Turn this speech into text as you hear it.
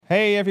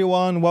Hey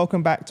everyone,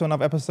 welcome back to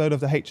another episode of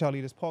the HR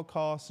Leaders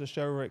Podcast, the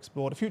show where we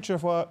explore the future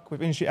of work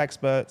with industry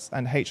experts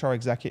and HR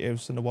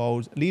executives in the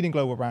world's leading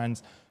global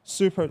brands.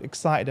 Super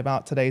excited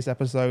about today's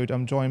episode.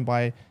 I'm joined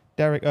by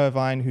Derek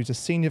Irvine, who's a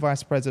Senior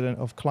Vice President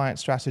of Client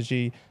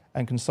Strategy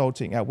and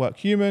Consulting at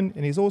WorkHuman,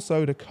 and he's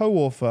also the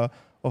co-author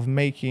of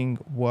Making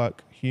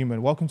Work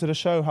Human. Welcome to the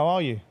show. How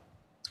are you?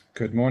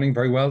 Good morning.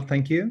 Very well,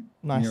 thank you.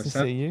 Nice to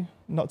see you.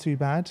 Not too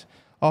bad.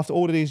 After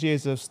all of these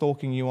years of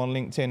stalking you on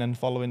LinkedIn and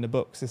following the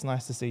books, it's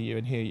nice to see you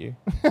and hear you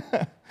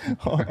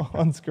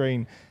on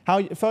screen.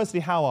 Firstly,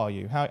 how are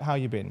you? How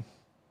you been?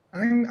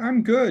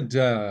 I'm good.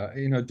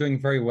 Doing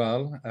very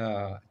well.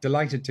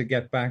 Delighted to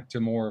get back to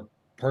more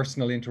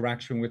personal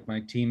interaction with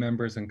my team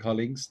members and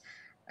colleagues.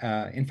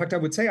 In fact, I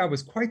would say I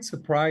was quite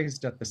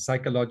surprised at the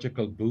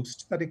psychological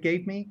boost that it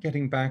gave me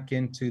getting back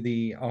into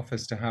the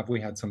office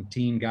we had some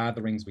team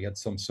gatherings, we had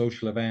some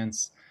social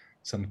events,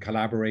 some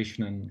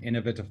collaboration and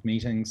innovative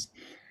meetings.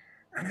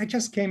 And I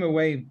just came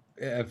away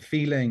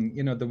feeling,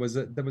 there was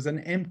an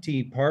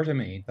empty part of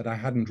me that I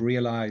hadn't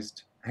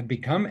realized had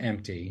become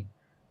empty,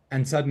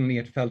 and suddenly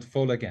it felt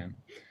full again.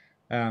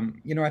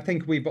 I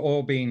think we've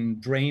all been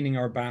draining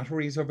our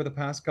batteries over the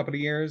past couple of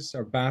years.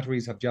 Our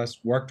batteries have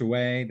just worked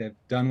away. They've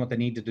done what they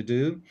needed to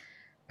do,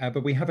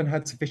 but we haven't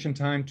had sufficient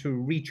time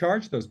to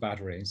recharge those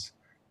batteries.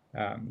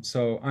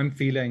 So I'm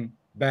feeling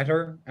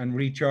better and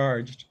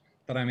recharged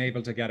that I'm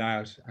able to get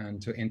out and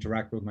to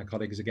interact with my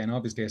colleagues again.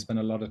 Obviously, I spend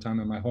a lot of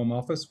time in my home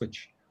office,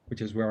 which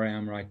is where I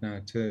am right now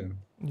too.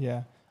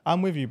 Yeah,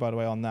 I'm with you, by the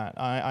way, on that.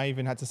 I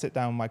even had to sit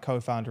down with my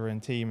co-founder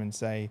and team and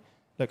say,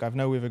 look, I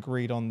know we've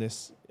agreed on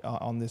this,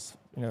 how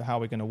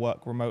we're going to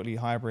work remotely,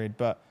 hybrid,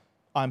 but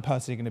I'm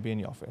personally going to be in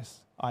the office.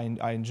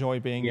 I enjoy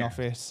being in the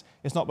office.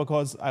 It's not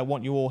because I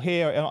want you all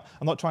here.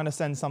 I'm not trying to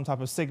send some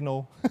type of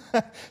signal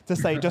to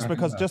say just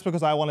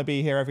because I want to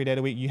be here every day of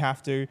the week, you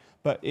have to.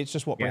 But it's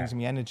just what brings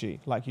me energy.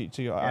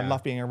 I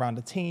love being around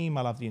the team.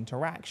 I love the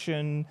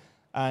interaction,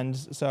 and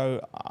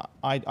so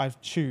I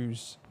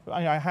choose.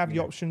 I have the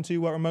option to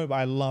work remote, but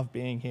I love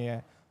being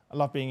here. I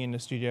love being in the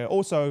studio.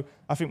 Also,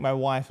 I think my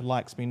wife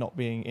likes me not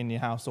being in the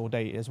house all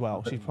day as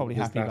well. She's probably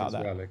happy about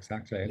that. Well,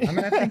 exactly.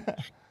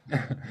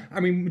 I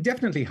mean,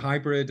 definitely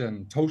hybrid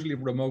and totally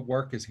remote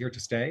work is here to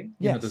stay.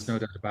 There's no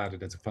doubt about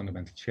it. It's a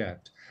fundamental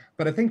shift.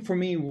 But I think for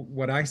me,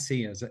 what I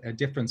see is a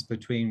difference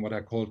between what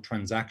I call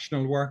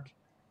transactional work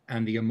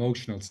and the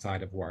emotional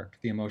side of work,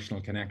 the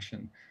emotional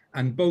connection.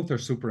 And both are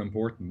super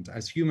important.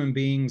 As human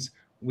beings,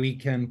 we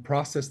can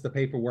process the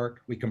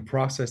paperwork, we can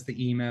process the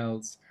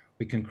emails,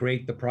 we can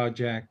create the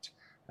project.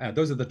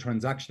 Those are the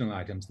transactional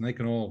items, and they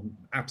can all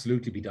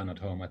absolutely be done at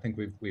home. I think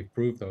we've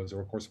proved those.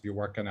 Or of course, if you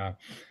work in a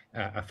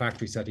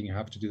factory setting, you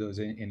have to do those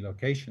in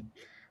location.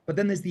 But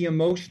then there's the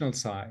emotional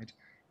side,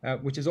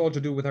 which is all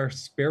to do with our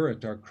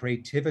spirit, our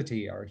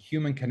creativity, our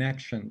human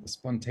connection, the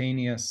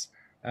spontaneous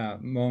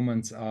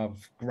moments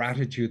of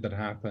gratitude that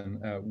happen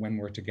when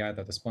we're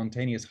together, the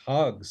spontaneous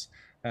hugs,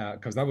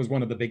 because that was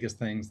one of the biggest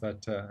things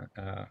that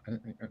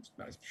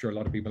I'm sure a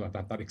lot of people have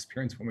had that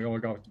experience when we all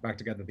got back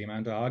together. The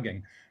amount of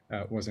hugging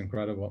was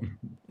incredible.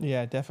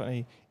 Yeah,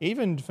 definitely.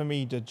 Even for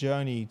me, the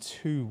journey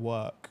to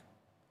work,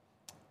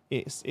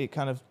 it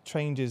kind of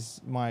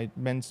changes my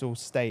mental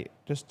state.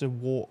 Just to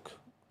walk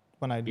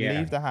when I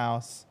leave the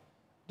house,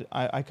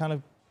 I kind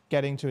of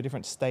get into a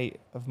different state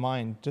of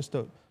mind. Just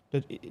the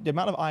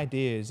amount of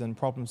ideas and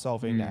problem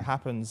solving that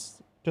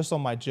happens just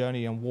on my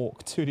journey and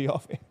walk to the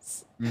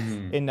office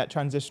in that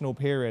transitional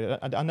period.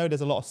 I know there's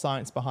a lot of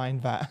science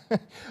behind that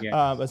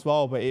as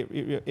well, but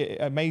it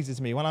amazes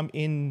me. When I'm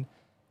in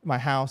my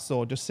house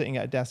or just sitting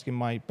at a desk in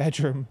my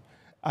bedroom,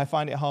 I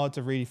find it hard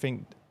to really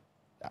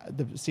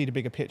see the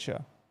bigger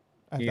picture,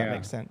 if that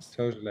makes sense.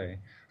 Totally.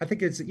 I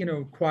think it's,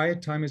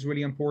 quiet time is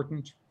really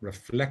important.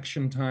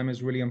 Reflection time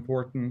is really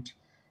important.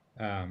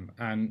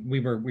 And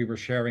we were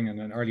sharing in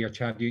an earlier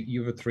chat.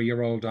 You have a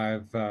 3-year-old. I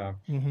have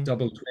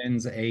double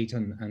twins, 8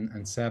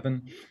 and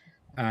 7.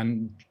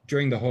 And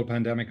during the whole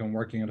pandemic and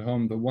working at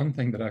home, the one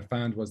thing that I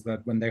found was that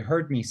when they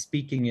heard me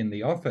speaking in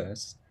the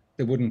office,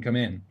 they wouldn't come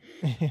in.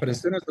 But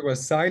as soon as there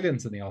was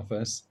silence in the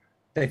office,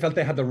 they felt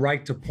they had the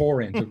right to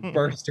pour in, to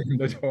burst in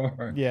the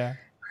door. Yeah.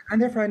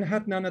 And therefore, I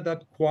had none of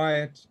that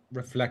quiet,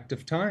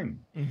 reflective time.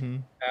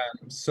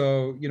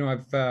 So,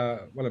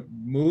 I've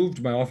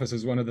moved. My office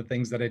is one of the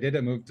things that I did.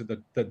 I moved to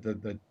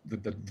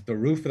the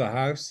roof of the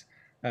house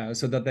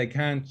so that they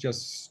can't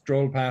just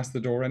stroll past the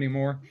door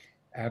anymore,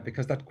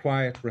 because that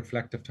quiet,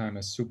 reflective time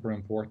is super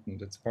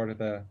important. It's part of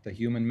the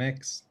human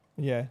mix.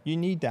 Yeah, you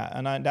need that,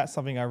 and that's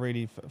something I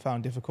really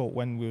found difficult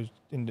when we were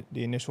in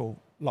the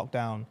initial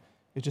lockdown.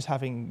 Is just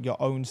having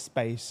your own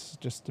space,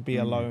 just to be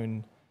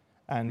alone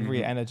and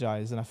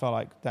re-energize. And I felt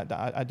like that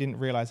I didn't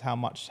realize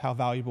how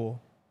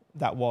valuable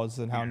that was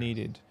and how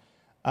needed.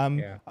 I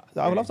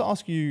would love to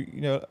ask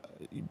you,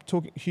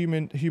 talking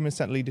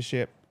human-centered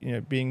leadership,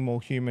 being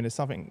more human is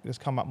something that's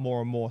come up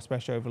more and more,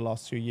 especially over the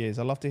last 2 years.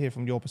 I'd love to hear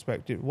from your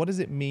perspective. What does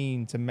it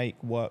mean to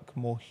make work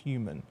more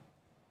human?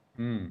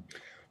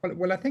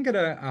 Well, I think at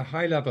a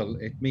high level,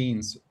 it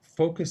means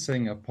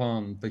focusing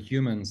upon the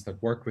humans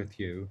that work with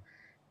you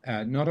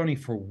not only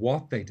for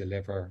what they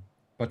deliver,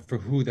 but for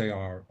who they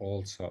are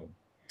also.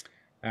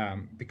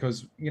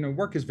 Because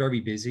work is very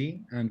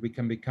busy, and we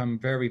can become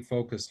very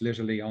focused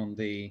literally on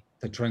the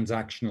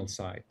transactional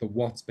side, the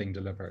what's being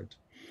delivered.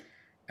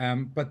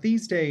 But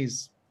these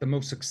days, the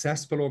most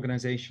successful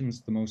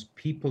organizations, the most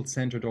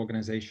people-centered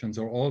organizations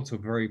are also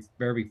very,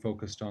 very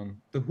focused on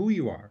the who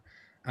you are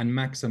and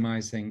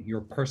maximizing your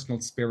personal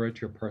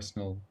spirit, your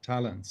personal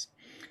talents.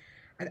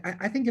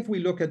 I think if we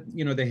look at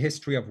the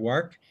history of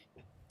work,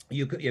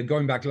 you're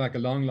going back like a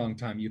long, long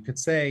time, you could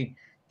say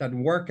that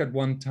work at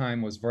one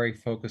time was very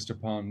focused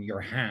upon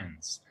your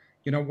hands.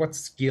 What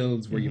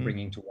skills were you Hmm.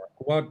 bringing to work?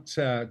 What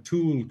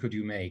tool could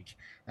you make?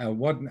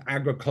 What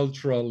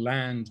agricultural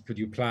land could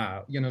you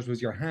plow? It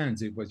was your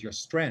hands, it was your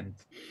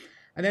strength.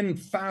 And then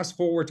fast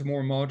forward to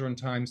more modern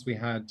times, we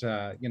had,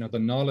 the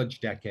knowledge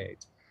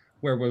decade,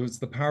 where it was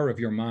the power of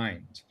your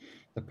mind,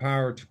 the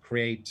power to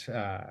create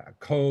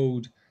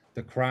code,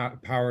 the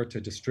power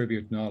to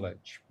distribute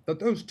knowledge. But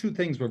those two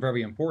things were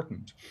very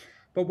important.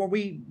 But what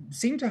we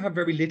seem to have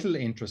very little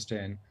interest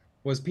in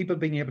was people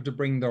being able to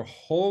bring their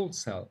whole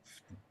self,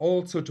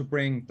 also to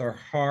bring their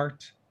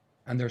heart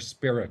and their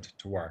spirit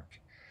to work.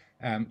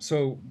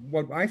 So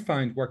what I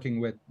find working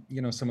with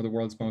some of the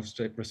world's most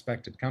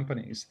respected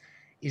companies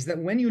is that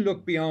when you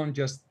look beyond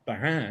just the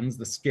hands,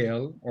 the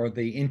skill, or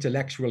the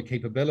intellectual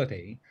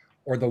capability,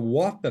 or the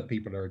what that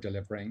people are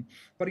delivering,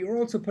 but you're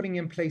also putting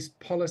in place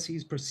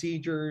policies,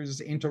 procedures,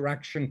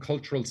 interaction,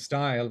 cultural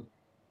style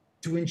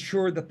to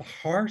ensure that the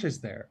heart is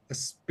there, the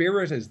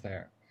spirit is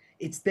there.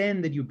 It's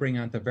then that you bring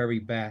out the very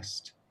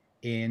best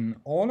in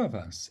all of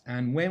us.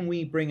 And when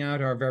we bring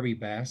out our very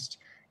best,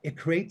 it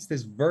creates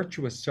this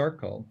virtuous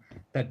circle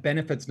that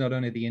benefits not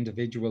only the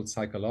individual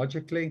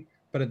psychologically,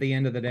 but at the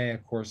end of the day,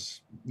 of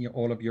course,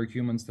 all of your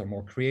humans, they're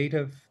more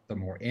creative, they're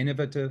more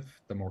innovative,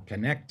 they're more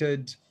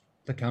connected.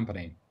 The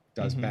company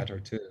does Hmm. better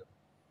too.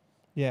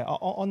 Yeah,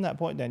 on that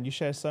point, then you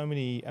share so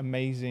many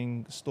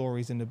amazing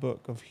stories in the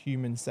book of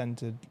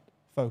human-centered,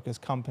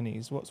 focused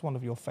companies. What's one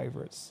of your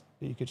favorites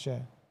that you could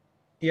share?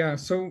 Yeah,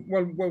 so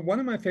one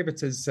of my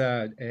favorites is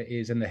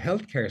in the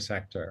healthcare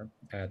sector.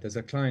 There's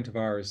a client of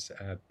ours,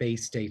 Bay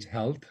State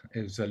Health,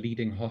 is a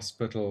leading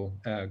hospital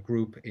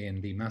group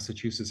in the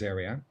Massachusetts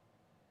area.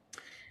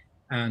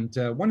 And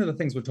one of the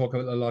things we'll talk a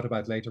lot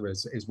about later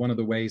is one of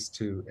the ways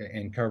to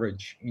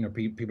encourage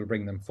people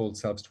bring them full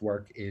selves to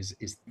work is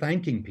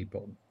thanking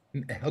people,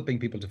 helping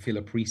people to feel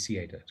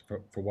appreciated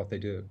for what they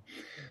do.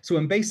 So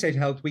in Bay State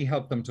Health, we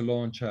helped them to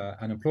launch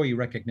an employee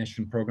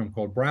recognition program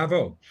called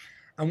Bravo.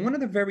 And one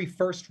of the very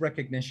first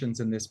recognitions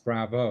in this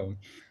Bravo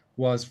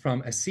was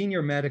from a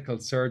senior medical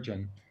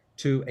surgeon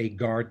to a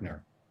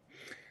gardener.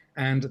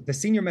 And the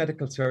senior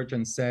medical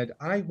surgeon said,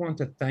 I want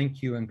to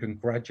thank you and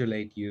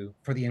congratulate you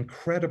for the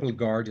incredible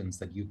gardens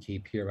that you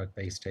keep here at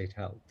Bay State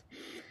Health.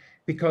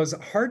 Because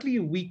hardly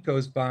a week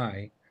goes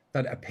by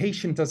that a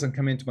patient doesn't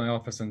come into my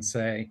office and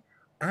say,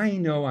 I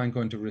know I'm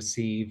going to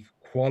receive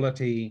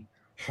quality,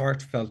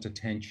 heartfelt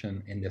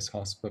attention in this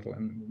hospital.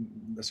 And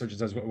the surgeon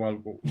says, well,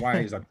 why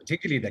is that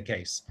particularly the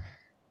case?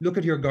 Look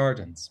at your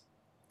gardens.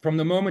 From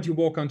the moment you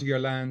walk onto your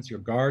lands, your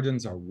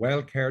gardens are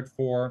well cared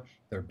for,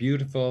 they're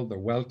beautiful, they're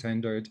well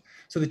tended.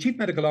 So the chief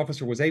medical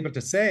officer was able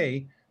to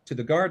say to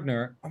the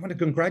gardener, I want to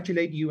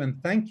congratulate you and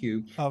thank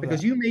you, Love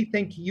because that. you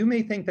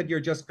may think that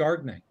you're just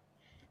gardening,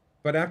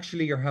 but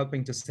actually you're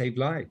helping to save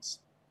lives.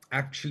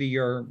 Actually,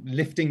 you're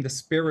lifting the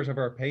spirit of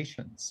our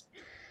patients.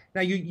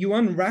 Now you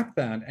unwrap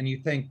that and you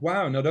think,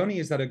 wow, not only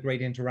is that a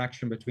great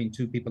interaction between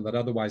two people that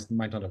otherwise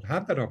might not have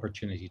had that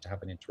opportunity to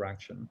have an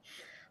interaction,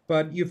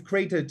 but you've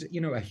created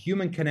a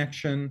human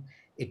connection.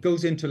 It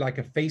goes into like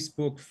a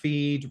Facebook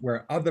feed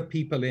where other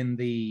people in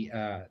the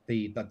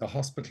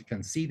hospital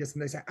can see this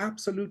and they say,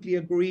 absolutely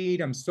agreed,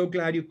 I'm so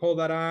glad you called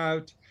that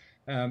out.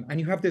 And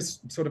you have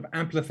this sort of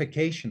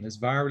amplification, this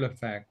viral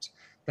effect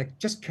that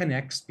just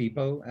connects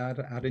people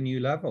at a new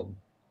level.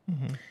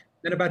 Hmm.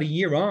 Then about a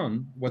year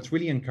on, what's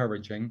really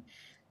encouraging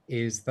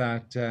is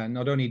that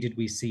not only did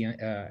we see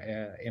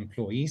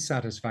employee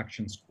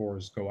satisfaction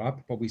scores go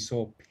up, but we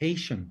saw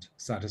patient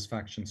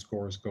satisfaction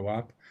scores go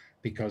up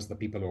because the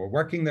people who are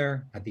working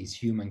there had these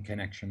human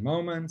connection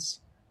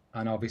moments.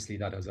 And obviously,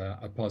 that has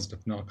a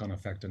positive knock on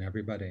effect on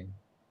everybody.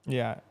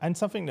 Yeah, and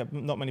something that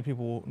not many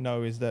people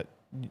know is that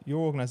your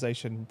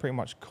organization pretty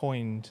much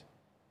coined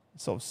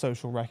sort of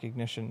social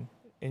recognition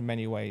in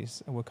many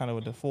ways, and we're kind of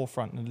at the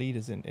forefront and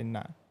leaders in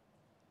that.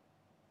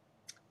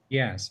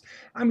 Yes.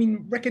 I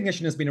mean,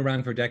 recognition has been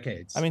around for I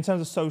decades. mean, in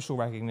terms of social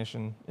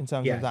recognition, in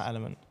terms of that Yes.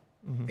 element.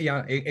 Hmm.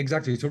 Yeah,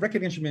 exactly. So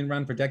recognition been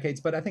around for decades,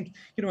 but I think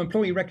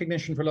employee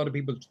recognition for a lot of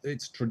people,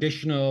 it's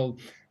traditional.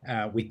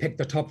 We pick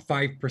the top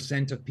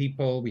 5% of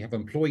people. We have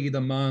employee of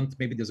the month.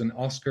 Maybe there's an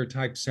Oscar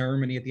type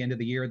ceremony at the end of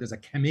the year. There's a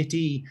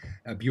committee,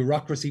 a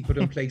bureaucracy put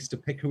in place to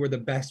pick who are the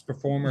best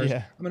performers.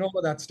 Yeah. I mean, all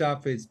of that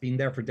stuff has been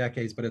there for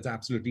decades, but it's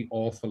absolutely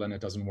awful and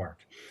it doesn't work.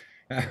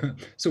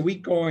 So we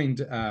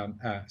coined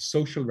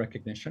social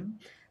recognition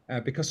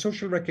because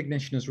social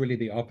recognition is really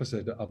the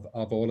opposite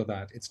of all of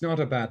that. It's not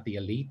about the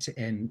elite.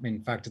 And in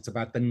fact, it's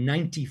about the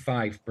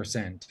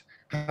 95%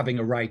 having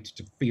a right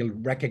to feel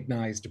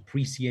recognized,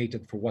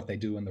 appreciated for what they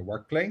do in the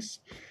workplace.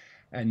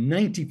 And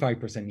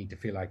 95% need to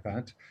feel like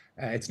that.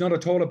 It's not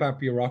at all about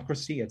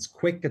bureaucracy. It's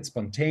quick, it's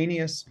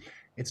spontaneous.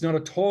 It's not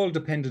at all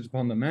dependent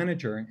upon the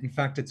manager. In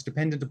fact, it's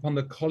dependent upon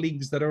the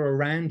colleagues that are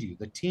around you,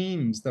 the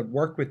teams that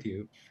work with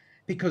you,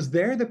 because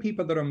they're the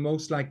people that are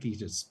most likely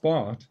to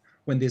spot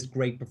when this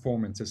great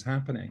performance is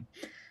happening.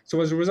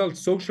 So as a result,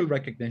 social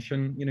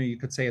recognition, you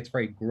could say it's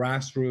very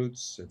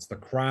grassroots. It's the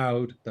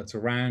crowd that's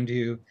around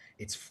you.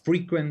 It's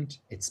frequent,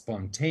 it's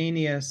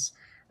spontaneous.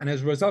 And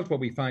as a result,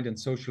 what we find in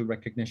social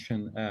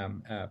recognition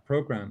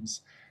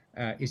programs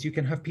is you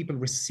can have people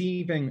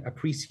receiving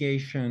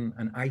appreciation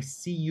and I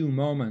see you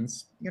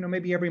moments,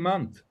 maybe every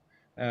month,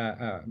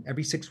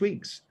 every 6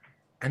 weeks.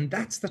 And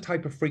that's the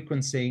type of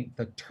frequency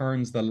that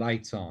turns the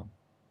lights on.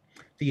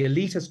 The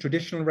elitist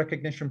traditional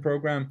recognition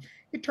program,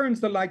 it turns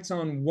the lights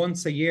on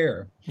once a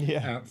year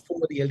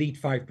for the elite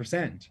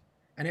 5%.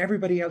 And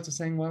everybody else is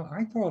saying, well,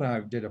 I thought I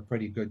did a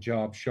pretty good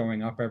job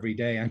showing up every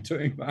day and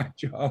doing my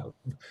job,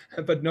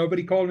 but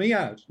nobody called me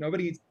out.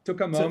 Nobody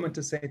took a moment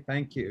to say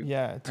thank you.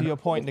 Yeah, to your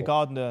point, the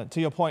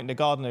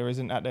gardener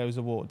isn't at those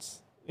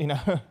awards,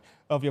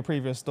 of your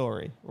previous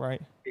story,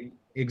 right?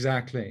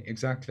 Exactly.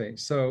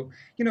 So,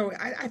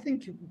 I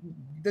think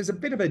there's a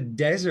bit of a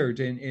desert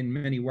in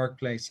many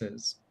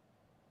workplaces.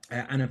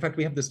 And in fact,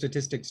 we have the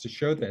statistics to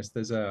show this.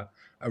 There's a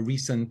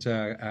recent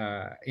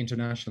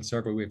international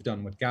survey we've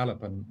done with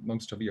Gallup, and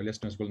most of your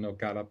listeners will know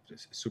Gallup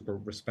is super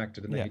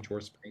respected in the HR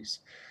space.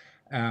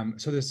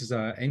 So this is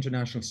an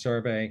international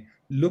survey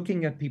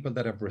looking at people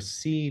that have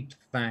received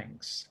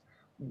thanks.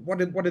 What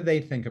do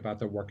they think about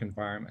their work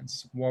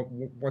environments?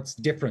 What's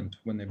different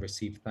when they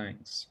receive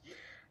thanks?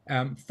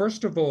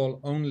 First of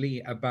all,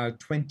 only about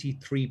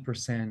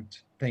 23%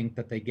 think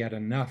that they get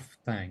enough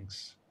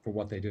thanks for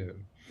what they do.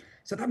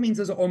 So that means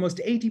there's almost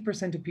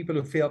 80% of people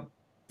who feel,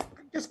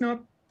 I'm just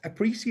not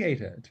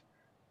appreciated.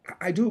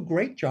 I do a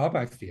great job,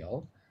 I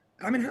feel.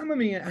 I mean, how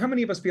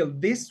many of us feel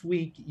this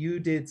week you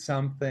did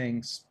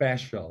something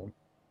special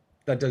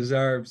that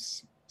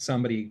deserves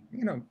somebody,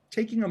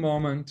 taking a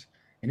moment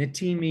in a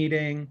team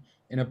meeting,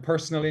 in a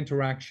personal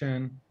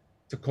interaction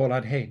to call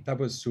out, hey, that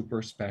was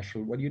super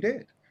special what you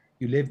did.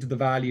 You lived the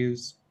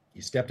values,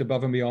 you stepped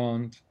above and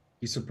beyond,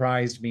 you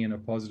surprised me in a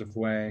positive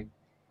way.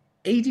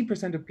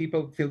 80% of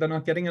people feel they're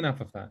not getting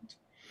enough of that.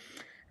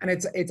 And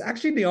it's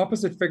actually the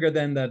opposite figure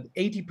then, that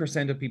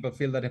 80% of people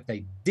feel that if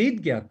they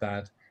did get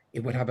that, it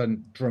would have a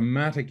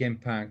dramatic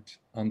impact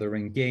on their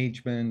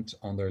engagement,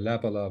 on their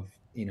level of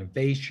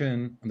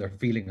innovation, on their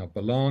feeling of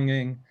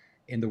belonging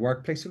in the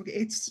workplace. So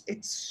it's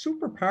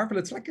super powerful.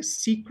 It's like a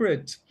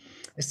secret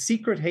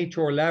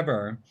HR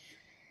lever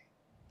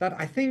that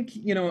I think,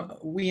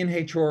 we in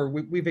HR,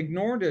 we've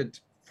ignored it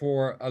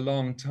for a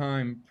long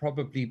time,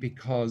 probably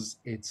because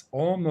it's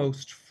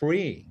almost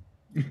free.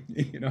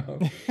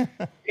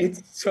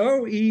 It's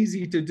so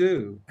easy to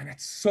do and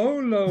it's so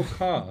low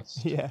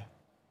cost.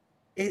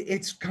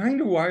 It's kind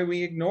of why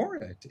we ignore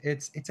it.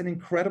 It's an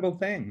incredible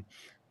thing.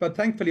 But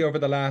thankfully, over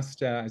the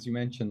last, as you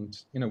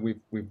mentioned,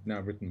 we've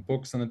now written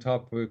books on the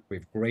topic. We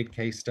have great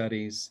case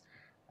studies.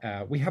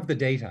 We have the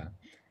data,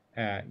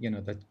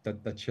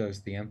 that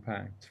shows the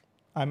impact.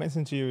 I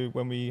mentioned to you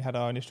when we had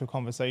our initial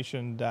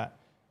conversation that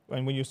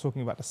when you were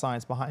talking about the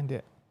science behind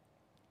it,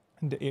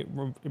 and it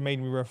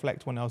made me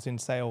reflect when I was in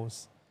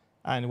sales,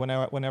 and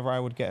whenever I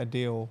would get a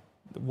deal,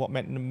 what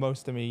meant the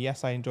most to me,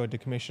 yes, I enjoyed the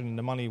commission and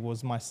the money,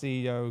 was my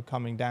CEO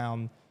coming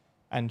down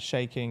and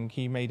shaking.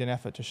 He made an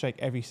effort to shake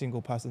every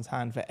single person's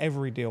hand for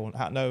every deal,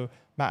 no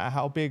matter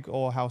how big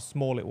or how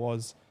small it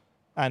was.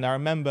 And I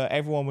remember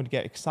everyone would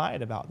get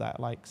excited about that,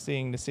 like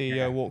seeing the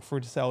CEO walk through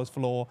the sales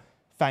floor,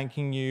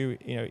 thanking you,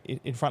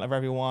 in front of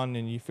everyone,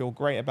 and you feel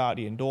great about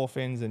the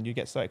endorphins, and you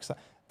get so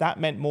excited. That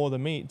meant more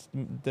than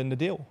the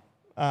deal,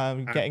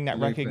 getting that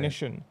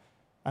recognition.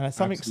 And it's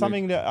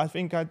something that I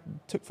think I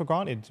took for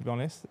granted, to be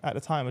honest, at the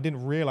time. I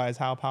didn't realize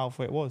how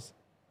powerful it was.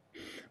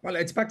 Well,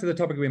 it's back to the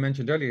topic we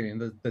mentioned earlier.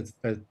 And there's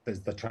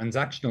the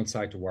transactional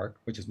side to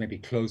work, which is maybe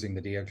closing the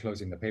deal,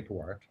 closing the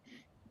paperwork.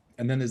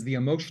 And then there's the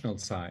emotional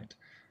side.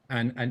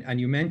 And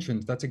you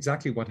mentioned that's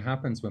exactly what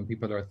happens when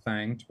people are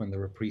thanked, when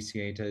they're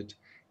appreciated,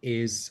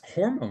 is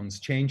hormones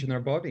change in their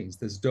bodies.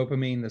 There's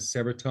dopamine, there's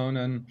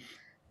serotonin.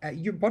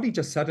 Your body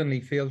just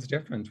suddenly feels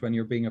different when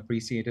you're being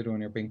appreciated or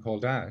when you're being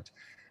called out.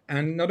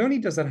 And not only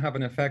does that have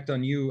an effect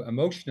on you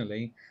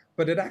emotionally,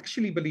 but it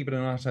actually, believe it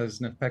or not, has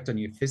an effect on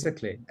you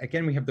physically.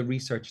 Again, we have the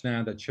research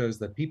now that shows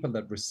that people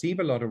that receive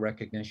a lot of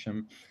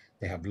recognition,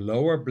 they have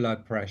lower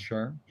blood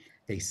pressure,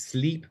 they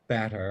sleep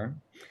better,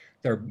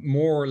 they're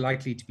more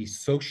likely to be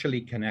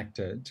socially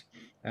connected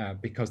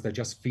because they're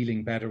just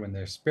feeling better in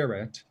their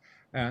spirit.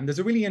 And there's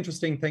a really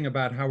interesting thing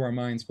about how our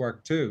minds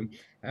work too,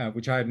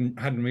 which I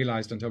hadn't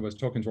realized until I was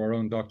talking to our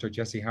own Dr.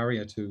 Jesse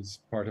Harriet, who's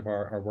part of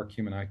our Work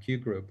Human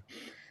IQ group,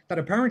 that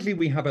apparently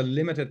we have a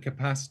limited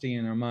capacity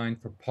in our mind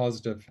for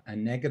positive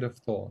and negative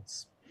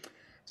thoughts.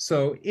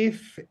 So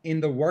if in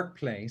the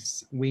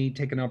workplace we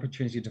take an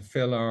opportunity to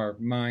fill our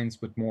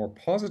minds with more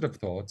positive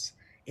thoughts,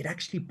 it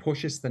actually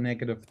pushes the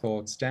negative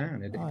thoughts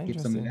down. Oh, It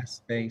gives them interesting. less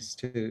space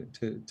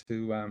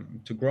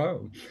to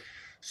grow.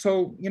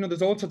 So,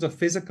 there's all sorts of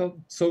physical,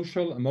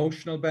 social,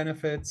 emotional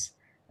benefits.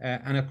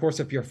 And of course,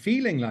 if you're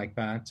feeling like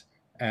that,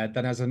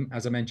 then as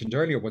I mentioned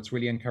earlier, what's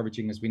really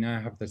encouraging is we now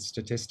have the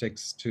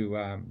statistics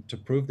to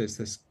prove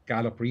this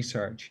Gallup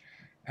research.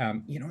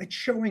 It's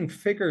showing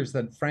figures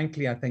that,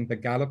 frankly, I think the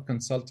Gallup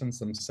consultants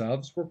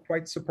themselves were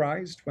quite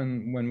surprised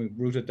when we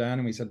wrote it down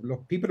and we said,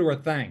 look, people who are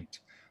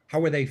thanked,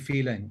 how are they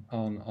feeling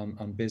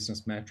on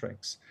business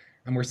metrics?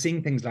 And we're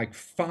seeing things like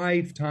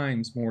 5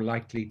 times more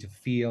likely to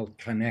feel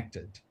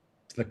connected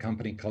to the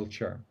company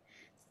culture,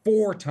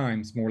 4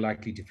 times more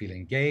likely to feel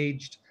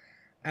engaged.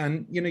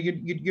 And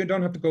you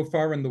don't have to go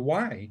far in the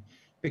why,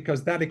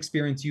 because that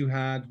experience you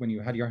had when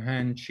you had your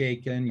hand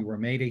shaken, you were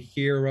made a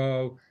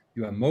hero,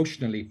 you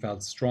emotionally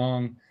felt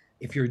strong.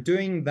 If you're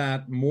doing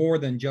that more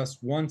than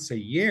just once a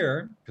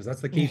year, because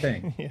that's the key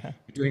thing, Yeah.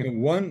 you're doing it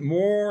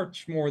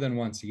much more than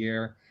once a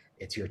year,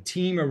 it's your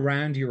team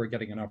around you are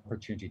getting an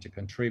opportunity to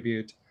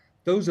contribute.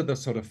 Those are the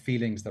sort of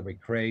feelings that we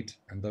create,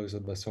 and those are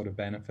the sort of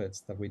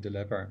benefits that we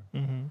deliver.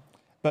 Hmm.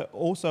 But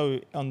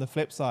also on the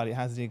flip side, it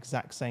has the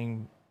exact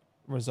same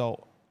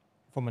result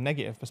from a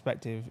negative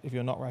perspective if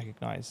you're not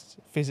recognized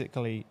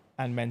physically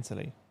and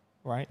mentally,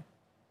 right?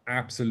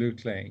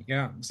 Absolutely.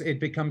 Yeah. So it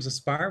becomes a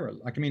spiral.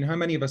 Like, I mean, how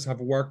many of us have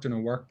worked in a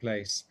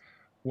workplace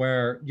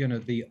where,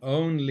 the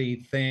only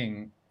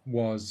thing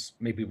was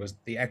maybe was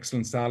the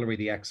excellent salary,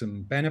 the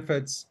excellent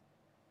benefits,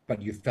 but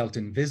you felt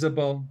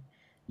invisible,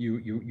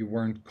 you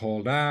weren't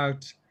called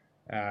out,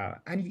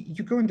 and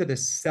you go into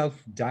this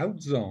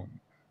self-doubt zone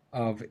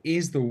of,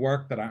 is the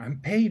work that I'm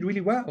paid really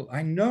well?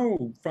 I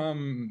know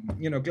from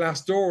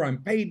Glassdoor I'm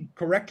paid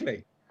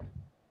correctly,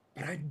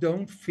 but I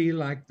don't feel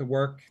like the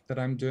work that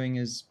I'm doing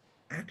is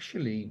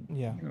actually,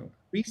 Yeah.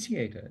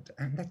 appreciated.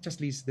 And that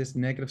just leads to this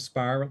negative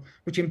spiral,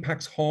 which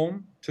impacts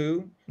home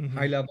too. Hmm.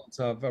 High levels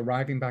of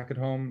arriving back at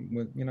home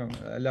with,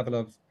 a level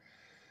of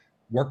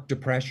work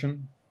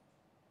depression.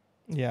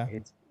 Yeah.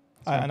 It's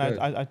not good.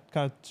 I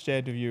kind of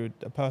shared with you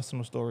a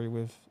personal story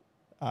with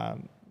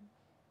um,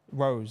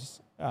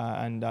 Rose,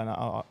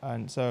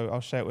 and so I'll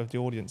share it with the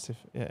audience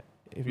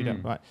if you don't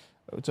Mm, mind.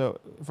 So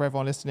for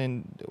everyone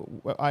listening,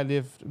 I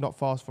live not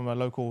far from a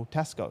local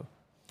Tesco,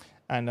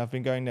 and I've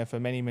been going there for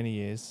many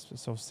years,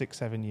 sort of 6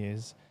 7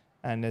 years.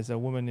 And there's a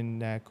woman in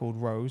there called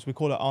Rose. We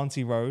call her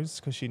Auntie Rose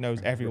because she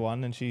knows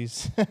everyone, and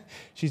she's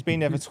she's been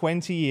there for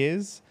 20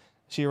 years.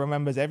 She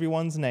remembers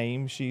everyone's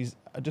name. She's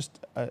just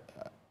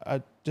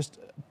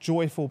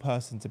joyful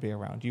person to be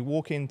around. You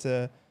walk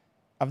into,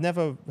 I've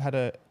never had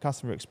a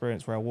customer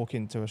experience where I walk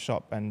into a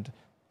shop and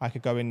I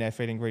could go in there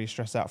feeling really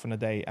stressed out from the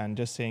day, and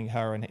just seeing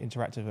her and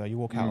interact with her, you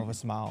walk out with a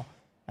mm, smile,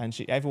 and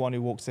everyone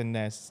who walks in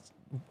there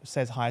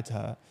says hi to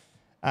her.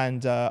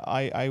 And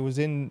I was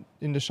in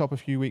the shop a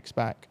few weeks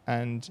back,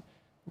 and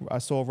I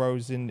saw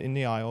Rose in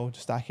the aisle,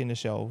 just stacking the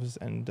shelves,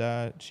 and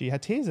she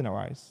had tears in her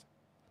eyes.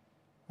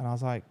 And I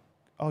was like,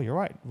 "Oh, you're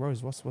right,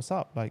 Rose. What's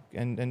up?" Like,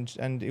 and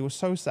it was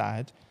so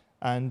sad.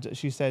 And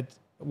she said,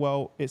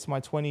 "Well, it's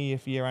my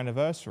 20th year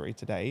anniversary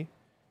today,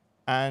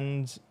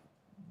 and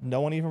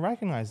no one even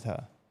recognized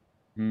her.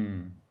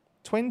 mm.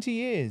 20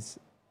 years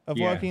of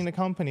working in Yes. the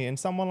company, and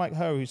someone like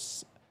her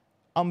who's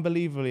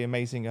unbelievably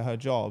amazing at her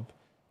job,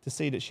 to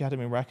see that she hadn't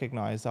been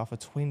recognized after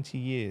 20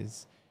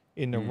 years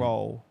in the Mm,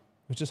 role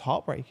was just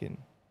heartbreaking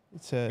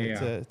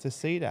yeah. to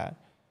see that.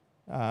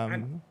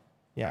 And I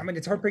Yeah, mean,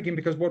 it's heartbreaking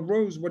because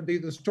what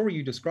the story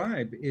you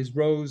describe is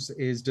Rose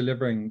is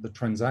delivering the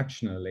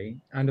transactionally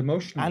and and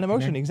emotionally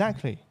emotion, connect.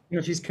 exactly.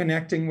 She's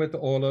connecting with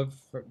all of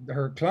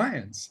her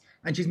clients,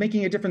 and she's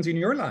making a difference in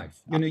your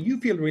life. You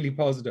feel really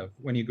positive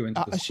when you go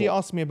into the She store.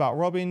 asked me about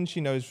Robin.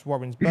 She knows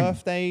Robin's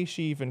birthday.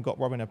 She even got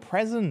Robin a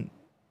present.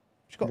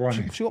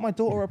 Right. She got my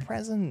daughter a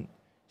present.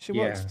 She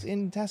works Yes.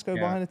 in Tesco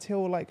Yeah. behind a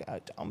till, like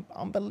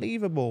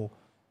unbelievable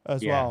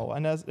as Yeah. well.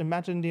 And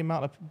imagine the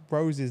amount of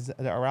roses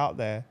that are out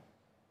there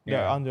that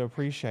Yeah. are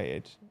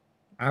underappreciated. Yeah.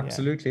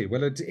 Absolutely.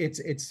 Well, it's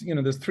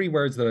there's 3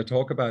 words that I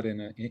talk about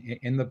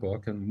in the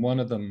book, and one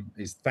of them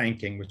is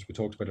thanking, which we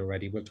talked about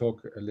already. We'll talk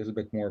a little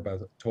bit more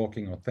about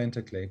talking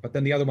authentically, but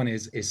then the other one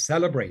is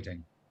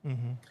celebrating,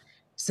 Hmm.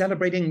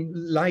 celebrating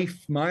life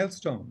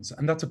milestones,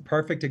 and that's a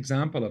perfect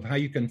example of how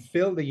you can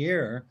fill the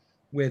year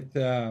with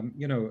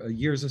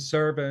years of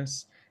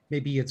service.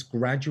 Maybe it's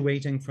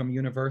graduating from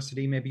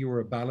university. Maybe you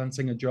were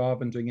balancing a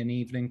job and doing an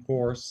evening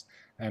course.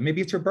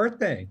 Maybe it's your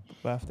birthday.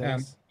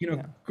 Birthdays.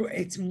 Yeah.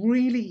 It's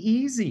really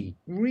easy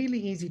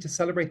to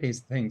celebrate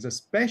these things,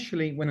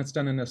 especially when it's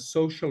done in a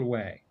social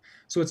way.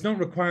 So it's not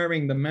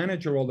requiring the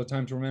manager all the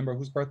time to remember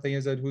whose birthday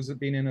is it, who's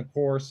been in a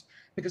course,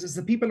 because it's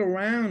the people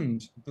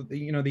around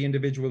the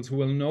individuals who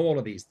will know all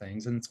of these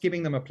things, and it's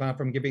giving them a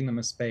platform, giving them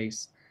a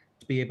space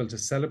to be able to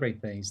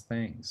celebrate these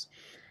things.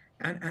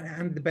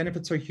 And the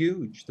benefits are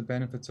huge. The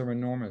benefits are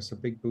enormous. A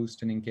big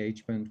boost in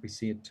engagement. We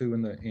see it too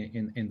in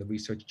the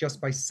research. Just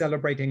by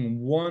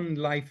celebrating one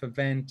life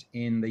event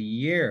in the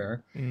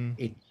year, Mm.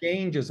 it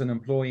changes an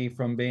employee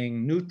from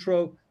being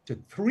neutral to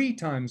 3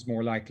 times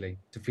more likely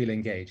to feel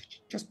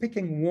engaged. Just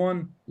picking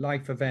one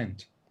life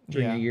event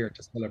during a Yeah. year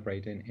to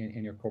celebrate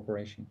in your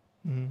corporation.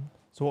 Mm.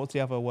 So what's the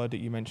other word that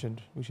you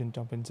mentioned we should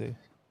jump into?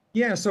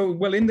 Yeah, so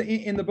well, in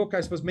the book,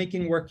 I suppose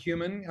making work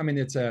human. I mean,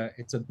 it's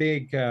a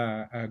big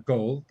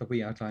goal that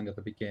we outlined at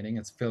the beginning.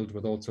 It's filled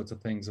with all sorts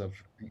of things of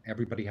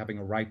everybody having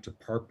a right to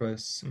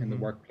purpose in the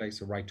Mm-hmm.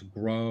 workplace, a right to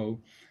grow,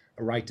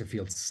 a right to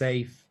feel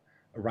safe,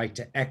 a right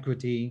to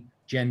equity,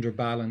 gender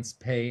balance,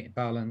 pay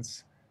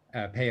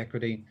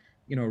equity.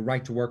 You know, a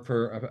right to work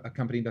for a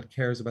company that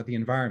cares about the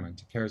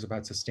environment, cares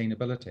about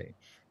sustainability,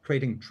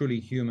 creating truly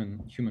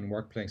human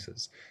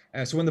workplaces.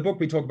 So in the book,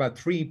 we talk about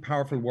three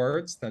powerful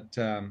words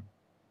that.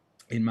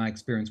 In my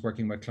experience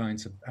working with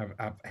clients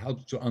have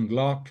helped to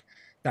unlock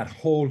that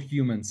whole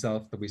human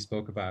self that we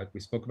spoke about.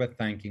 We spoke about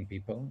thanking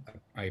people.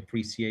 I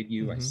appreciate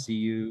you. I Mm-hmm. see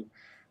you,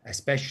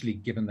 especially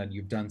given that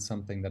you've done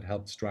something that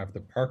helps drive the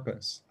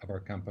purpose of our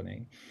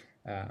company.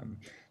 Um,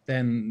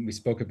 then we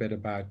spoke a bit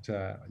about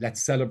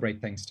let's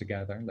celebrate things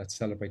together. Let's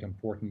celebrate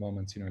important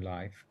moments in your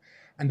life.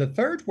 And the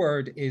third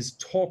word is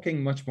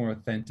talking much more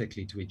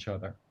authentically to each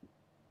other.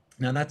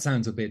 Now that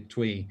sounds a bit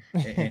twee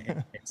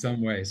in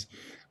some ways,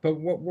 but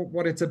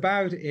what it's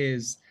about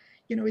is,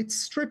 it's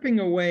stripping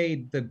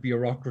away the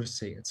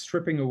bureaucracy. It's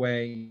stripping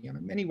away,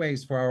 in many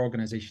ways, for our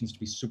organizations to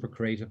be super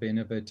creative,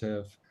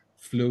 innovative,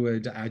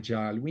 fluid,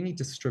 agile. We need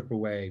to strip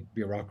away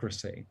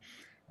bureaucracy.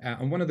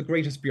 And one of the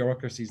greatest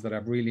bureaucracies that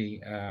I've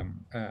really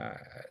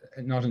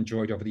not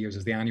enjoyed over the years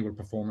is the annual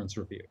performance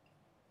review.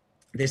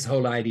 This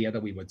whole idea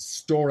that we would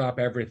store up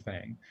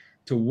everything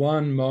to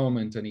one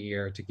moment in a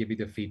year to give you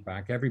the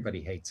feedback.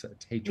 Everybody hates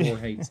it. HR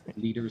hates it.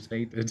 Leaders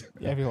hate it.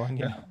 Everyone,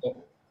 yeah.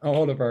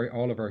 All of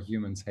our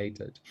humans hate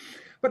it.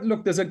 But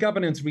look, there's a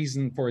governance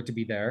reason for it to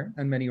be there,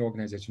 and many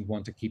organizations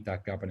want to keep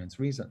that governance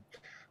reason.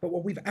 But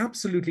what we've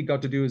absolutely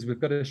got to do is we've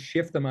got to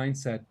shift the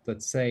mindset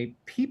that say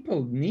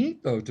people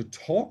need, though, to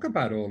talk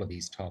about all of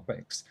these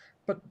topics,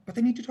 but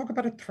they need to talk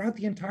about it throughout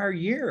the entire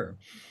year.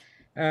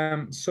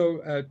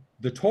 So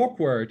the talk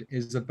word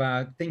is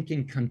about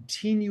thinking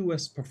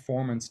continuous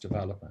performance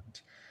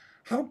development.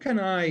 How can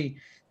I,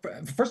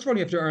 first of all,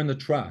 you have to earn the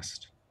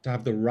trust to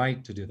have the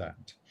right to do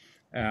that.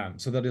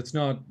 So that it's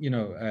not,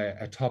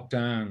 a top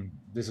down,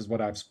 this is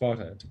what I've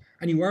spotted.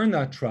 And you earn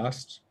that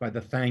trust by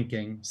the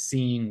thanking,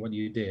 seeing what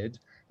you did.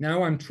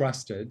 Now I'm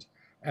trusted.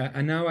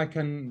 And now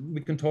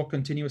we can talk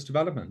continuous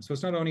development. So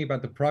it's not only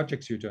about the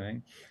projects you're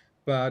doing,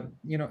 but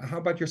how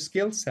about your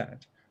skill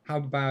set? How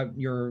about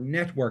your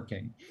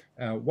networking?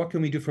 What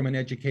can we do from an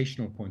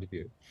educational point of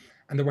view?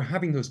 And that we're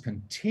having those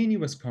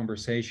continuous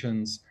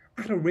conversations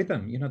at a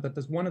rhythm, that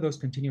there's one of those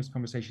continuous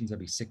conversations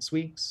every 6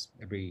 weeks,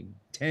 every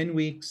 10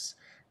 weeks,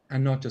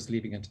 and not just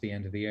leaving it to the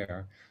end of the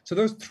year. So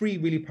those three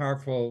really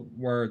powerful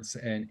words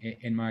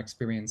in my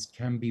experience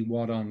can be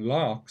what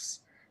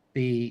unlocks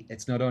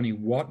it's not only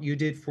what you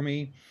did for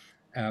me,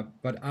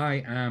 but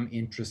I am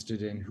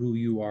interested in who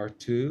you are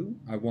too.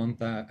 I want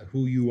that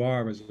who you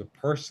are as a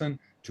person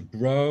to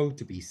grow,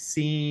 to be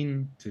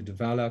seen, to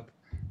develop.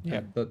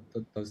 Yeah.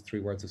 Those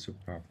three words are super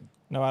powerful.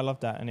 No, I love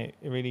that, and it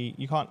really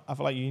you can't. I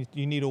feel like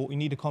you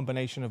need a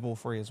combination of all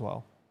three as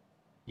well.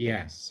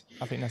 Yes.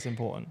 I think that's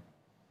important.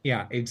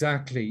 Yeah,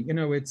 exactly.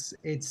 There's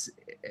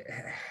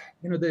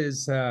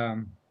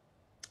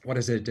what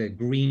is it?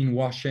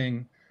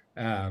 Greenwashing.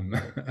 Um,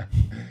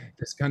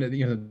 this kind of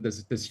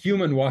this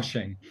human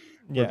washing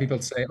where people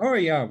say, "Oh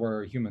yeah,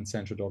 we're a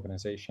human-centered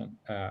organization.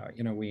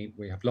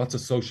 We have lots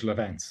of social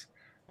events.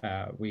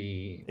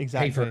 We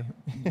Exactly.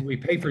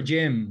 pay for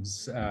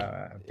gyms.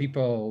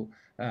 People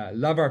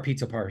love our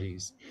pizza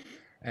parties."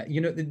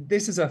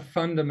 This is a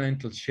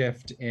fundamental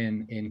shift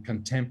in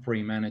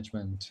contemporary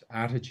management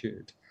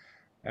attitude,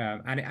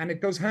 and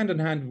it goes hand in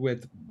hand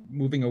with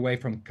moving away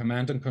from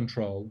command and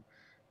control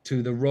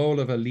to the role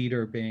of a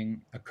leader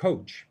being a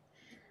coach.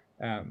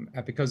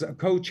 Because a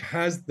coach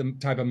has the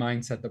type of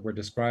mindset that we're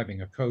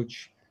describing. A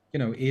coach,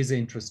 is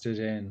interested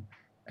in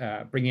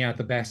bringing out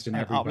the best in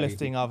And everybody.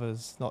 uplifting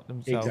others, not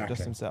themselves, Exactly.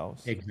 just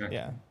themselves.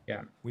 Exactly.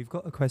 Yeah. We've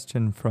got a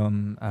question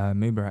from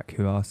Mubarak,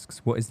 who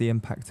asks, what is the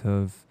impact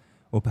of,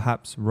 or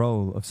perhaps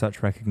role of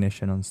such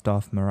recognition on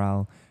staff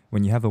morale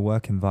when you have a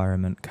work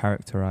environment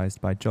characterized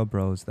by job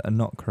roles that are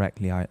not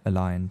correctly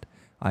aligned,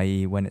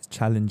 i.e. when it's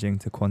challenging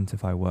to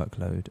quantify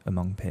workload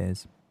among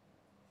peers?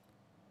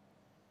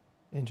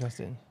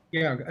 Interesting.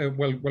 Yeah,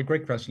 well,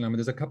 great question. I mean,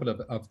 there's a couple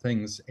of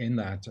things in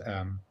that.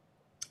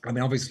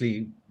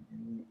 Obviously,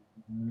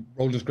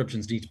 role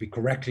descriptions need to be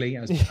correctly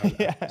as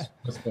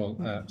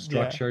possible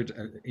structured.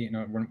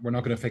 We're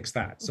not going to fix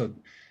that. So,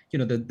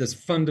 there's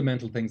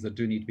fundamental things that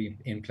do need to be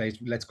in place.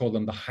 Let's call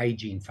them the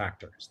hygiene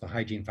factors. The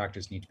hygiene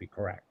factors need to be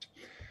correct,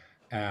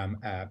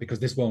 because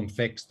this won't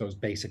fix those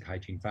basic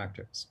hygiene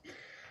factors.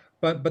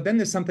 But then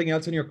there's something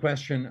else in your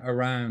question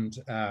around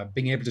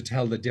being able to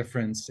tell the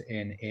difference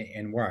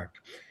in work.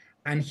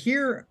 And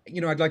here,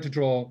 I'd like to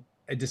draw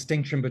a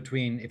distinction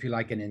between, if you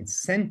like, an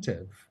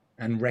incentive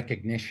and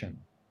recognition.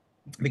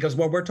 Because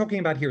what we're talking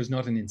about here is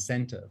not an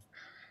incentive.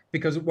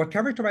 Because what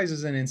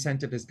characterizes an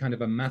incentive is kind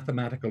of a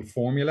mathematical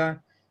formula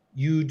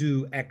you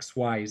do X,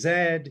 Y, Z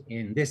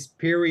in this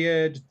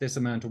period, this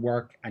amount of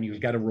work, and you'll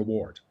get a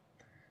reward.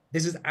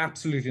 This is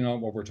absolutely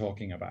not what we're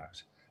talking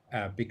about,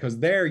 because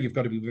there you've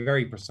got to be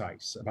very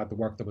precise about the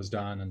work that was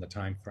done and the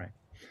time frame.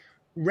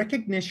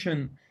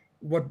 Recognition,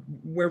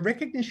 where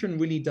recognition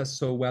really does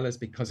so well is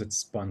because it's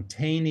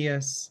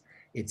spontaneous,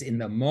 it's in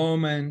the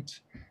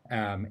moment,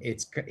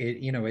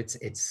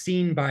 it's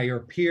seen by your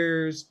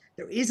peers.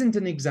 There isn't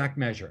an exact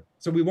measure,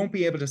 so we won't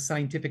be able to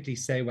scientifically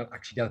say, well,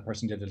 actually, the other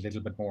person did a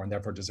little bit more and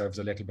therefore deserves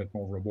a little bit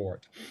more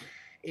reward.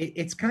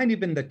 It's kind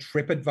of in the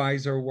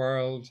TripAdvisor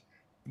world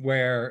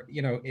where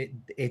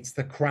it's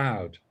the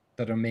crowd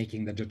that are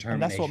making the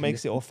determination. And that's what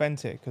makes it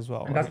authentic as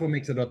well. And that's what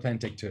makes it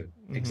authentic too.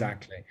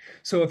 Exactly.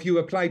 So if you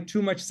apply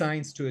too much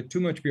science to it, too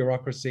much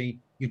bureaucracy,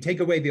 you take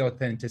away the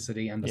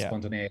authenticity and the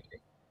spontaneity.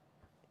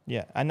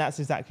 Yeah, and that's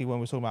exactly when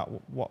we're talking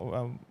about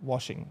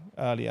washing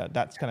earlier.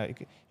 That's kind of,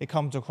 it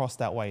comes across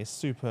that way. It's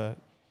super,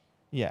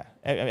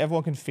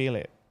 everyone can feel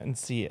it and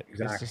see it.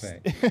 Exactly.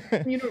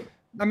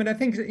 I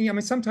think,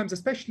 sometimes,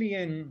 especially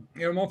I'm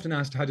often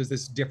asked, how does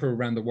this differ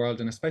around the world?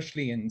 And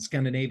especially in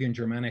Scandinavian,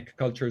 Germanic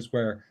cultures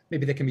where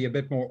maybe they can be a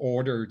bit more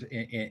ordered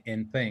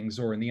in things,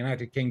 or in the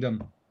United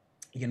Kingdom,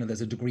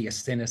 there's a degree of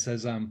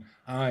cynicism.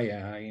 What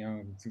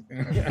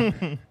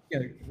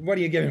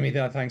are you giving me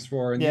that thanks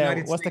for? In the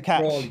United what's States,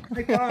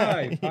 the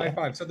catch? high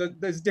five. So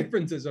there's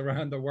differences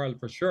around the world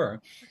for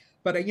sure.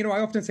 But, I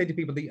often say to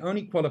people, the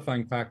only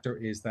qualifying factor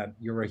is that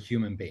you're a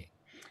human being.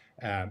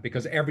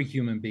 Because every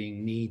human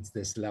being needs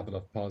this level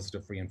of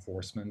positive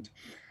reinforcement.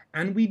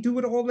 And we do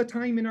it all the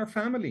time in our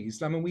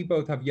families. We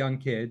both have young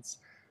kids.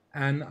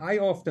 And I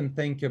often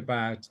think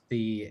about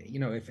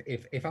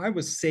if I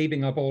was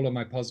saving up all of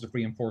my positive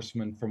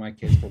reinforcement for my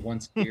kids for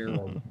once a year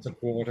or once a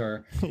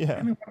quarter,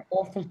 what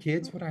awful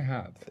kids would I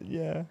have?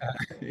 Yeah.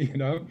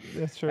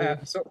 That's true.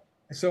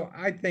 So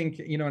I think,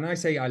 and I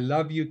say, I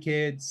love you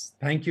kids.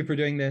 Thank you for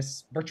doing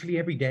this virtually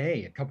every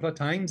day, a couple of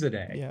times a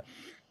day. Yeah.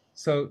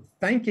 So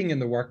thanking in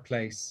the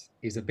workplace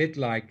is a bit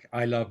like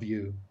I love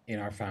you in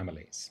our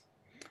families.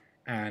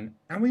 And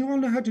we all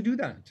know how to do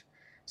that.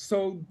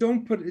 So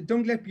don't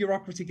let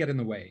bureaucracy get in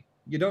the way.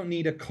 You don't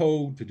need a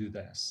code to do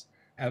this.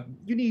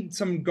 You need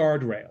some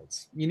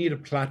guardrails. You need a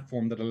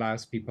platform that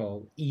allows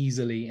people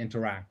easily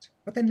interact,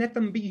 but then let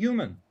them be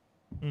human.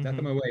 Let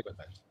them away with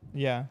it.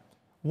 Yeah.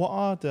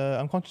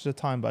 I'm conscious of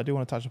time, but I do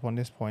want to touch upon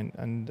this point.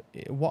 And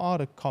what are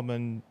the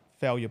common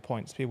failure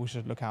points people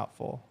should look out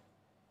for?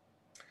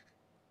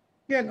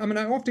 Yeah,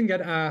 I often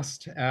get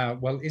asked,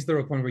 well, is there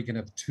a point where you can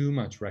have too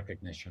much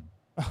recognition?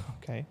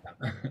 Okay.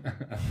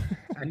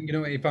 And,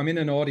 if I'm in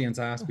an audience,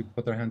 I ask people to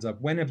put their hands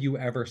up. When have you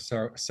ever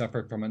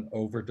suffered from an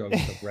overdose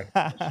of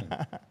recognition?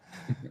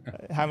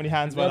 How many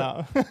hands went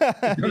out?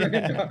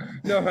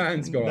 No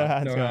hands go up.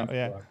 No hands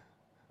go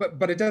up.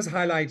 But it does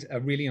highlight a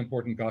really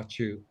important got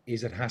you,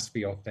 is it has to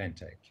be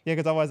authentic. Yeah,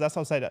 because otherwise, that's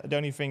what I'll say. That the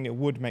only thing that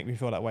would make me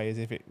feel that way is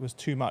if it was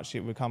too much,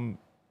 it would become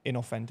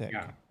inauthentic.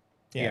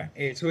 Yeah.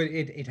 So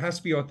it has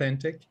to be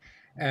authentic.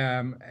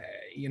 So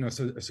it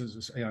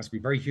has to be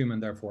very human,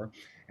 therefore.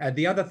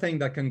 The other thing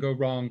that can go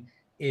wrong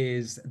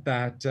is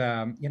that,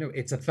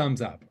 it's a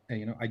thumbs up.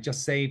 I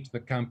just saved the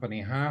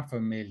company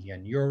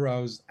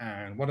 €500,000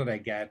 and what did I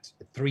get?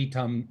 3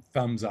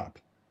 thumbs up.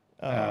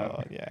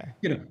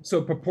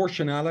 So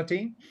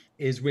proportionality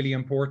is really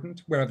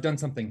important. Where I've done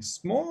something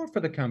small for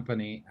the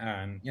company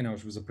and,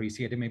 it was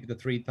appreciated, maybe the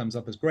 3 thumbs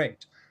up is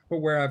great. But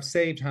where I've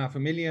saved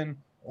 $500,000,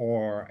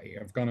 or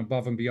I've gone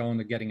above and beyond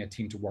and getting a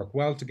team to work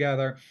well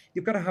together,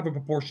 you've got to have a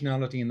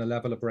proportionality in the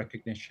level of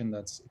recognition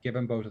that's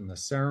given both in the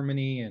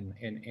ceremony and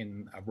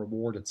in a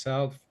reward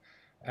itself,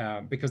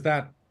 because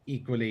that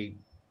equally,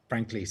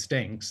 frankly,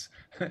 stinks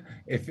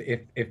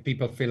if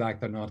people feel like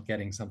they're not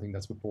getting something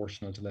that's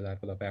proportional to the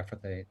level of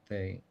effort they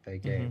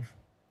gave.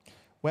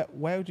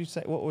 Where would you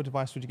say, what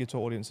advice would you give to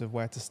our audience of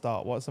where to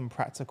start? What are some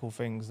practical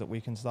things that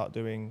we can start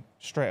doing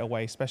straight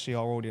away, especially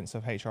our audience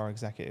of HR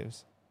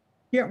executives?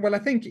 Yeah, well, I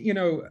think,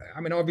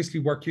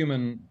 obviously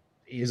WorkHuman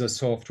is a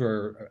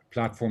software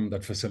platform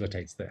that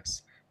facilitates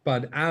this.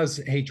 But as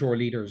HR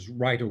leaders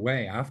right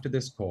away after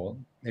this call,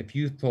 if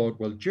you thought,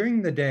 well,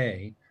 during the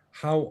day,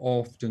 how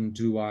often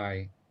do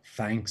I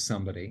thank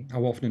somebody?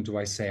 How often do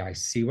I say, I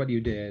see what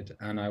you did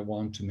and I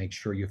want to make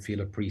sure you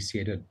feel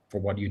appreciated for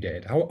what you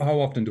did? How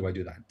often do I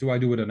do that? Do I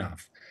do it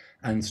enough?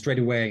 And straight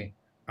away,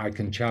 I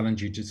can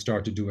challenge you to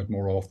start to do it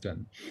more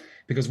often.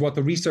 Because what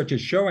the research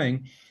is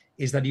showing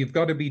is that you've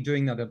got to be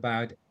doing that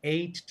about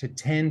 8 to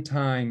 10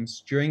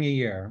 times during a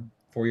year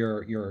for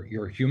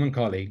your human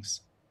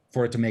colleagues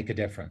for it to make a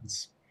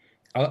difference.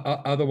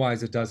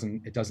 Otherwise, it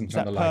doesn't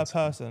turn the lights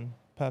on.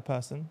 Per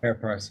person? Per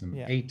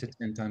person, 8 to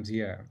 10 times a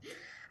year.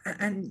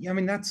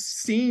 And that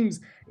seems,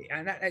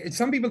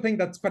 some people think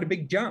that's quite a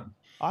big jump.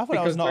 I thought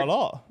that was not a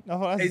lot. I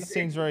thought that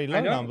seems very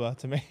low number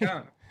to me.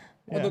 Yeah.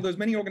 Although there's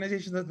many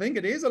organizations that think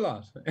it is a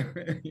lot.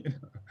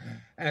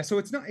 So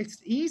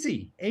it's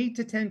easy, 8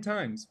 to 10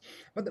 times.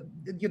 But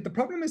the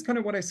problem is kind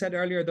of what I said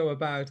earlier, though,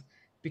 about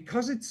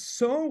because it's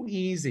so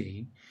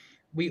easy,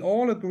 we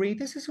all agree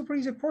this is super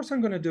easy. Of course,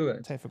 I'm going to do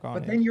it. Take for But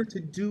granted. then your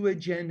to-do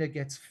agenda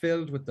gets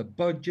filled with the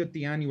budget,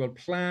 the annual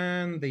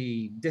plan,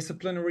 the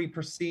disciplinary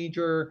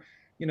procedure,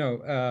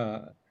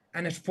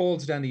 and it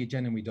falls down the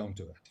agenda and we don't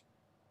do it.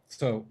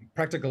 So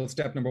practical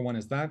step number one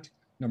is that.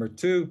 Number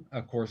two,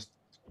 of course,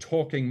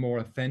 talking more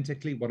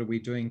authentically. What are we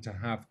doing to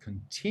have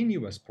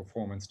continuous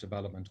performance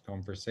development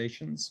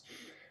conversations?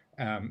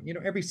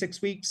 Every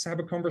 6 weeks, have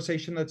a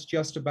conversation that's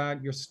just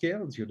about your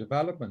skills, your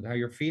development, how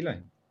you're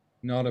feeling,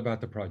 not about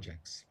the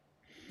projects.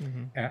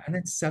 Mm-hmm. And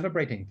then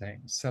celebrating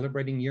things,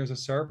 celebrating years of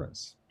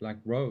service, like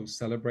Rose,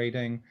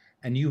 celebrating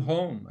a new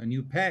home, a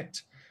new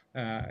pet,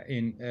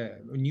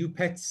 new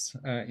pets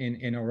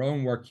in our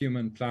own Work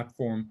Human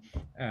platform.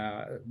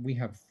 We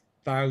have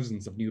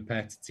thousands of new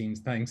pets, it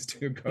seems, thanks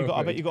to COVID.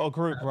 I bet you got a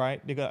group,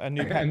 right? You got a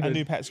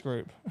new pets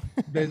group.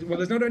 There's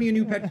not only a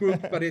new pet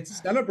group, but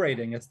it's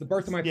celebrating. It's the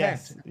birth of my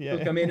pet. Yeah.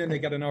 They'll come in and they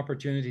get an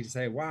opportunity to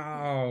say,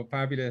 "Wow,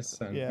 fabulous!"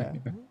 And yeah.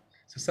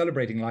 So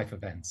celebrating life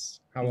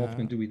events. How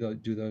often do we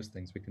do those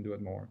things? We can do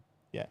it more.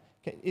 Yeah.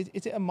 Okay.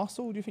 Is it a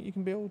muscle? Do you think you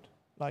can build,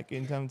 like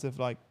in terms of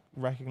like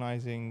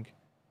recognizing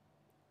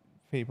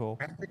people?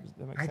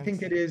 I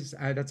think it is.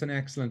 That's an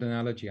excellent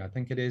analogy. I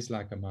think it is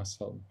like a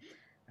muscle.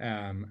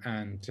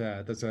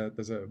 There's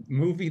a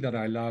movie that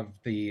I love,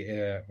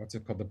 what's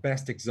it called, The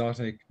Best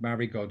Exotic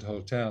Marigold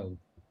Hotel,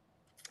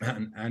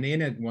 and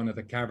in it one of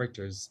the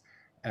characters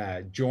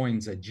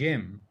joins a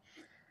gym,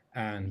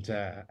 and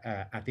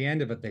at the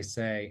end of it they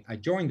say, I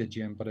joined the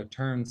gym, but it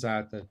turns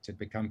out that to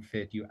become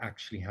fit you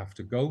actually have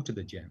to go to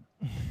the gym.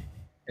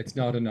 It's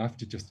not enough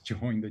to just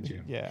join the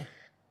gym. Yeah.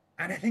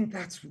 And I think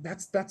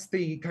that's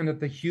the kind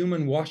of the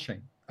human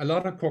washing. A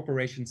lot of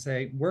corporations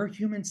say we're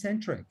human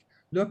centric.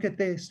 Look at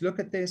this,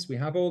 we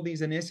have all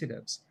these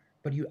initiatives,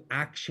 but you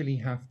actually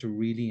have to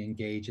really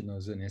engage in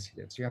those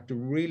initiatives. You have to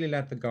really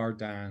let the guard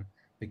down,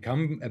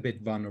 become a bit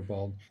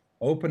vulnerable,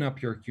 open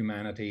up your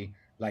humanity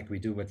like we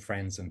do with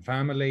friends and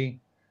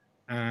family,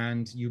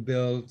 and you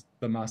build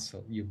the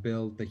muscle, you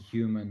build the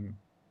human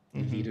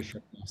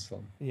leadership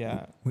muscle.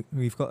 Yeah.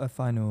 We've got a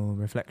final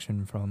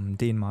reflection from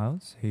Dean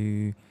Miles,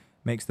 who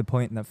makes the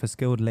point that for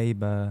skilled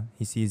labour,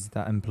 he sees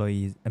that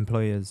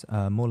employers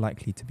are more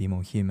likely to be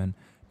more human.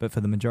 But for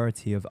the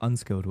majority of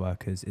unskilled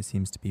workers, it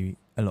seems to be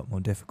a lot more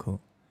difficult.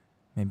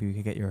 Maybe we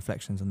could get your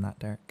reflections on that,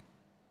 Derek.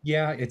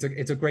 Yeah, it's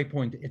a great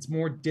point. It's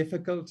more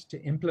difficult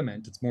to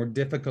implement. It's more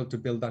difficult to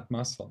build that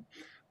muscle.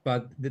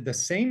 But the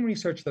same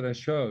research that I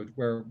showed,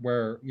 where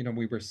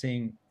we were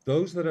seeing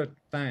those that are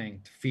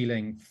thanked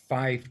feeling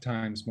 5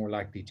 times more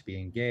likely to be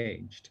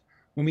engaged.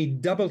 When we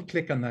double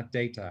click on that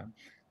data,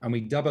 and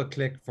we double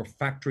click for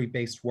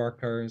factory-based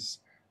workers,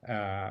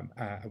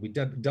 we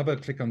double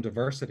click on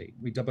diversity,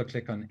 we double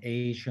click on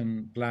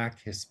Asian,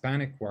 Black,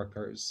 Hispanic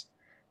workers,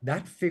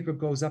 that figure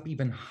goes up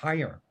even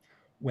higher.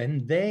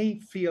 When they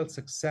feel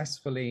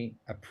successfully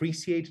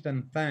appreciated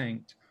and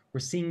thanked, we're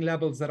seeing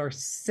levels that are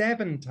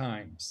 7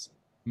 times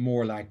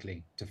more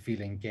likely to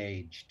feel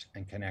engaged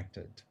and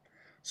connected.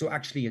 So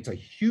actually, it's a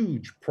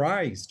huge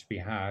prize to be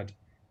had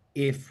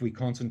if we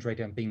concentrate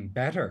on being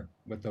better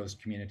with those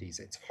communities.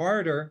 It's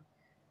harder,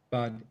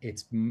 but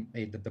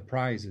the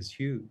prize is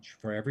huge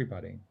for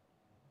everybody.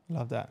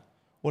 Love that.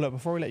 Well, look,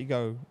 before we let you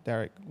go,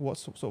 Derek, what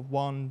sort of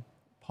one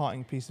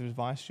parting piece of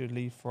advice you'd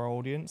leave for our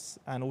audience?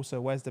 And also,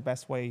 where's the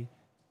best way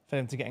for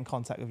them to get in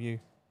contact with you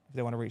if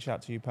they want to reach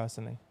out to you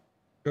personally?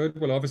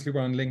 Good. Well, obviously,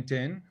 we're on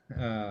LinkedIn.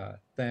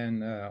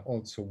 Then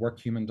also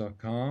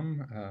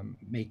workhuman.com,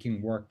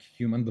 Making Work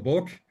Human, the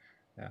book.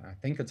 I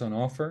think it's on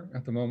offer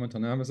at the moment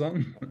on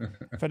Amazon.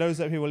 For those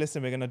of you who are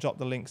listening, we're going to drop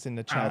the links in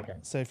the chat. Okay.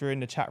 So if you're in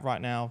the chat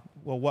right now,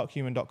 well,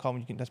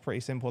 workhuman.com, that's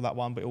pretty simple, that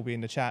one, but it will be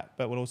in the chat.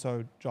 But we'll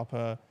also drop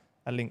a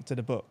link to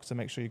the book. So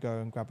make sure you go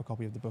and grab a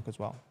copy of the book as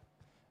well.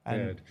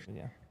 And, Good.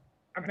 Yeah.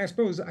 I mean, I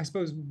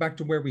suppose back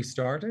to where we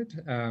started,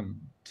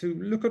 to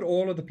look at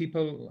all of the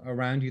people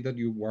around you that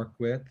you work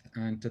with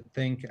and to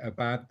think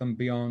about them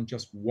beyond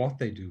just what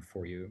they do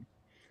for you,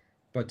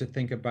 but to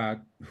think about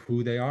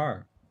who they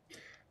are.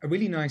 A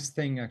really nice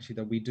thing actually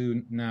that we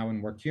do now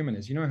in Work Human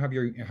is,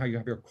 how you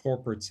have your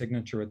corporate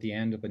signature at the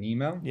end of an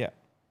email. Yeah.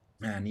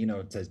 And,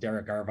 it says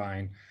Derek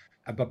Irvine,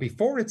 but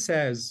before it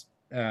says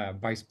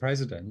Vice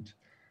President,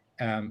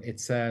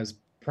 it says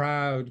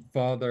proud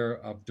father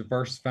of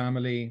diverse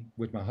family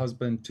with my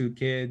husband, 2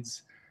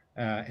 kids.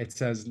 It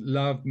says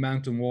love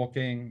mountain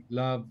walking,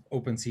 love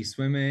open sea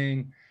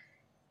swimming.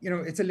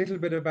 It's a little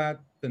bit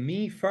about the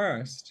me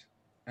first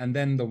and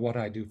then the what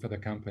I do for the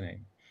company.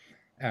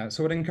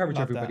 So I'd encourage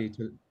everybody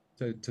to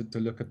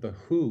look at the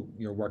who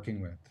you're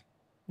working with.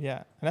 Yeah,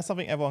 and that's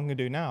something everyone can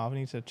do now. I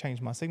need to change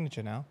my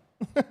signature now.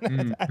 Have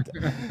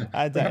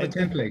a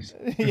template.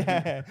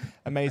 Yeah,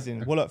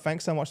 amazing. Well, look,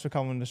 thanks so much for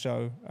coming on the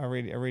show. I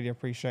really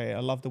appreciate it. I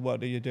love the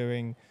work that you're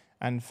doing.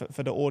 And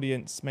for the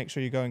audience, make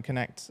sure you go and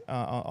connect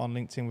on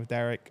LinkedIn with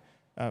Derek.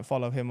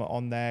 Follow him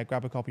on there.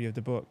 Grab a copy of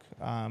the book.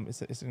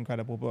 It's an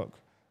incredible book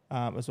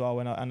as well.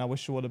 And I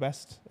wish you all the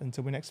best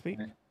until we next speak.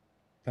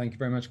 Thank you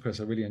very much, Chris.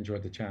 I really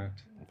enjoyed the chat.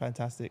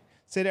 Fantastic.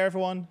 See you there,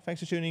 everyone.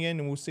 Thanks for tuning in,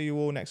 and we'll see you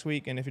all next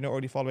week. And if you're not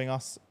already following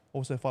us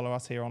Also follow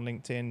us here on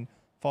LinkedIn,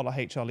 follow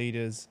HR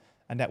Leaders,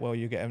 and that way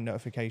you get a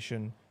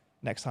notification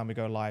next time we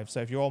go live.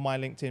 So if you're on my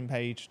LinkedIn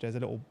page, there's a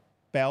little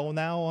bell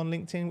now on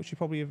LinkedIn, which you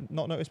probably have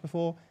not noticed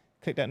before.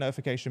 Click that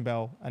notification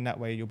bell, and that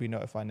way you'll be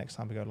notified next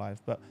time we go live.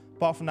 But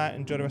apart from that,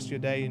 enjoy the rest of your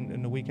day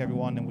and the week,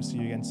 everyone, and we'll see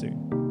you again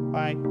soon.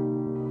 Bye.